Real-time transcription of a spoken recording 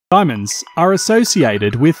Diamonds are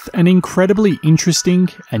associated with an incredibly interesting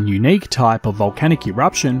and unique type of volcanic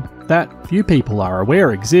eruption that few people are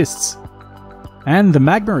aware exists. And the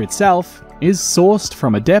magma itself is sourced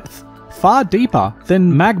from a depth far deeper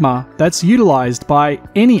than magma that's utilized by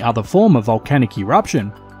any other form of volcanic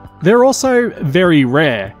eruption. They're also very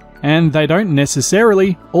rare, and they don't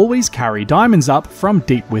necessarily always carry diamonds up from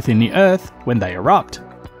deep within the earth when they erupt.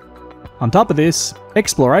 On top of this,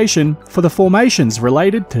 exploration for the formations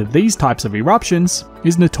related to these types of eruptions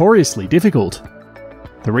is notoriously difficult.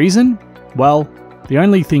 The reason? Well, the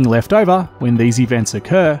only thing left over when these events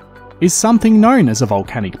occur is something known as a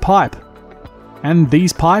volcanic pipe. And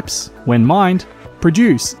these pipes, when mined,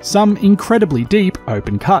 produce some incredibly deep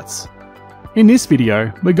open cuts. In this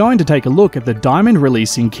video, we're going to take a look at the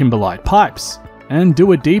diamond-releasing kimberlite pipes and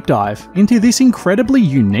do a deep dive into this incredibly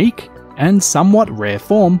unique and somewhat rare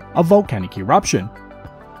form of volcanic eruption.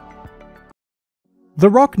 The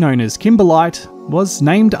rock known as kimberlite was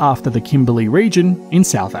named after the Kimberley region in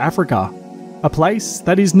South Africa, a place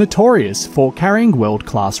that is notorious for carrying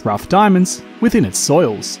world-class rough diamonds within its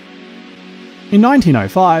soils. In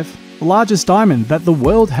 1905, the largest diamond that the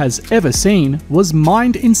world has ever seen was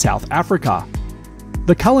mined in South Africa.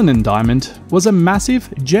 The Cullinan diamond was a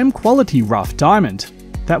massive gem-quality rough diamond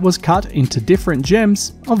that was cut into different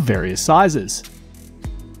gems of various sizes.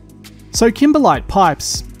 So kimberlite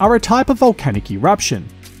pipes are a type of volcanic eruption,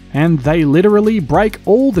 and they literally break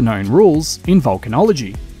all the known rules in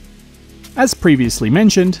volcanology. As previously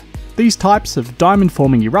mentioned, these types of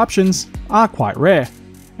diamond-forming eruptions are quite rare,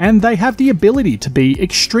 and they have the ability to be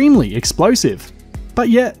extremely explosive, but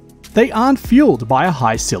yet they aren't fueled by a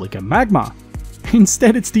high silica magma.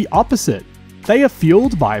 Instead, it's the opposite. They are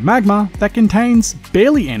fueled by magma that contains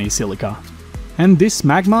barely any silica, and this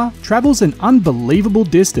magma travels an unbelievable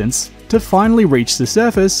distance to finally reach the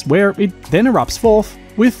surface, where it then erupts forth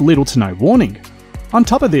with little to no warning. On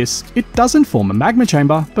top of this, it doesn't form a magma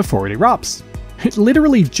chamber before it erupts. It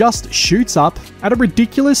literally just shoots up at a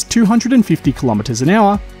ridiculous 250 kilometers an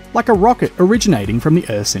hour, like a rocket originating from the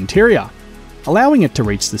Earth's interior, allowing it to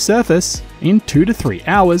reach the surface in 2 to 3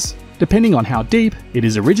 hours, depending on how deep it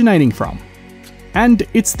is originating from. And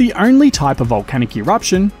it's the only type of volcanic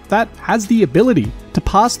eruption that has the ability to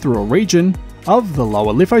pass through a region of the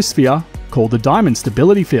lower lithosphere called the Diamond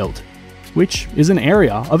Stability Field, which is an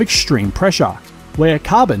area of extreme pressure, where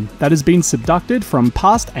carbon that has been subducted from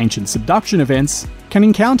past ancient subduction events can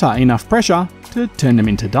encounter enough pressure to turn them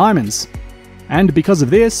into diamonds. And because of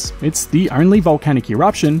this, it's the only volcanic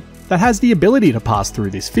eruption that has the ability to pass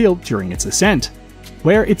through this field during its ascent,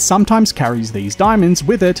 where it sometimes carries these diamonds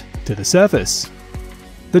with it to the surface.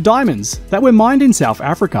 The diamonds that were mined in South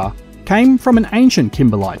Africa came from an ancient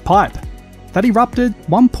kimberlite pipe that erupted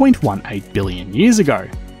 1.18 billion years ago.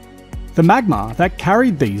 The magma that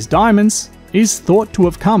carried these diamonds is thought to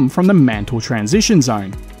have come from the mantle transition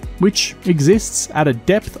zone, which exists at a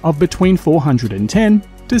depth of between 410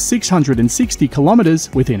 to 660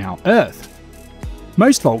 kilometers within our Earth.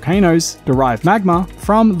 Most volcanoes derive magma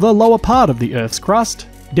from the lower part of the Earth's crust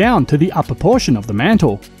down to the upper portion of the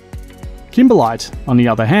mantle. Kimberlite, on the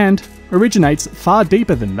other hand, originates far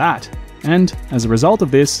deeper than that, and as a result of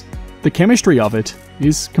this, the chemistry of it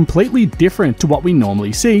is completely different to what we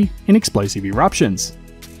normally see in explosive eruptions.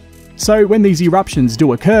 So when these eruptions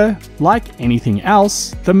do occur, like anything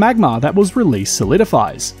else, the magma that was released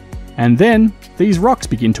solidifies, and then these rocks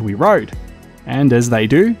begin to erode, and as they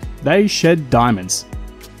do, they shed diamonds,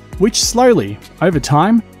 which slowly, over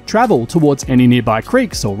time, travel towards any nearby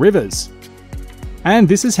creeks or rivers. And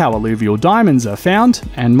this is how alluvial diamonds are found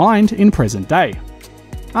and mined in present day.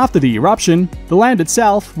 After the eruption, the land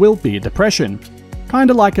itself will be a depression,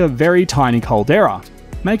 kinda like a very tiny caldera,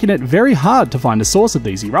 making it very hard to find a source of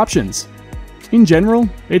these eruptions. In general,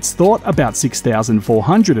 it's thought about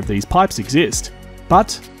 6,400 of these pipes exist,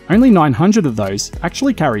 but only 900 of those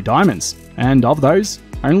actually carry diamonds, and of those,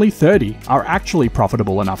 only 30 are actually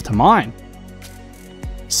profitable enough to mine.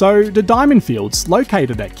 So the diamond fields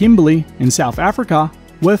located at Kimberley in South Africa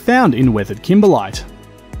were found in weathered kimberlite,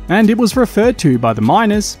 and it was referred to by the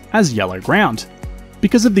miners as yellow ground,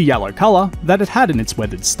 because of the yellow colour that it had in its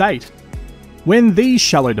weathered state. When these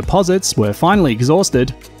shallow deposits were finally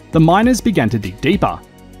exhausted, the miners began to dig deeper,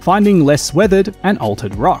 finding less weathered and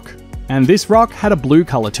altered rock, and this rock had a blue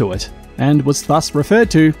colour to it, and was thus referred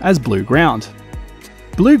to as blue ground.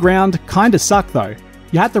 Blue ground kinda sucked though.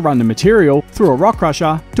 You had to run the material through a rock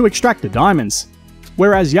crusher to extract the diamonds,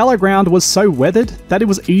 whereas yellow ground was so weathered that it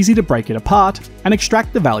was easy to break it apart and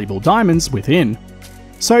extract the valuable diamonds within.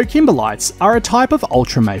 So kimberlites are a type of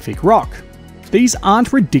ultra-mafic rock. These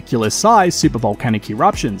aren't ridiculous sized supervolcanic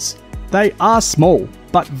eruptions. They are small,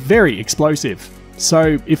 but very explosive.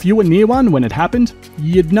 So if you were near one when it happened,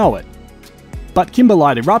 you'd know it. But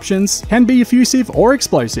kimberlite eruptions can be effusive or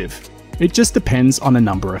explosive. It just depends on a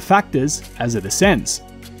number of factors as it ascends.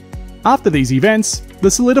 After these events, the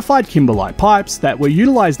solidified kimberlite pipes that were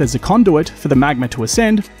utilised as a conduit for the magma to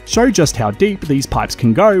ascend show just how deep these pipes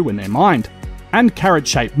can go when they're mined. And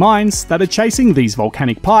carrot-shaped mines that are chasing these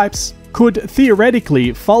volcanic pipes could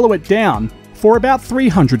theoretically follow it down for about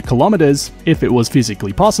 300 kilometers if it was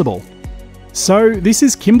physically possible. So this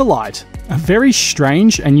is kimberlite, a very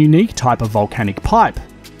strange and unique type of volcanic pipe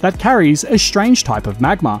that carries a strange type of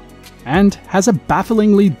magma and has a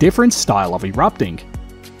bafflingly different style of erupting.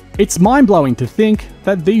 It's mind-blowing to think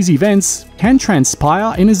that these events can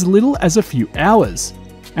transpire in as little as a few hours,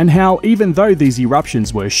 and how even though these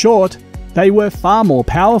eruptions were short, they were far more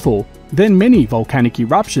powerful than many volcanic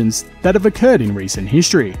eruptions that have occurred in recent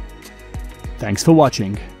history. Thanks for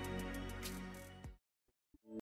watching.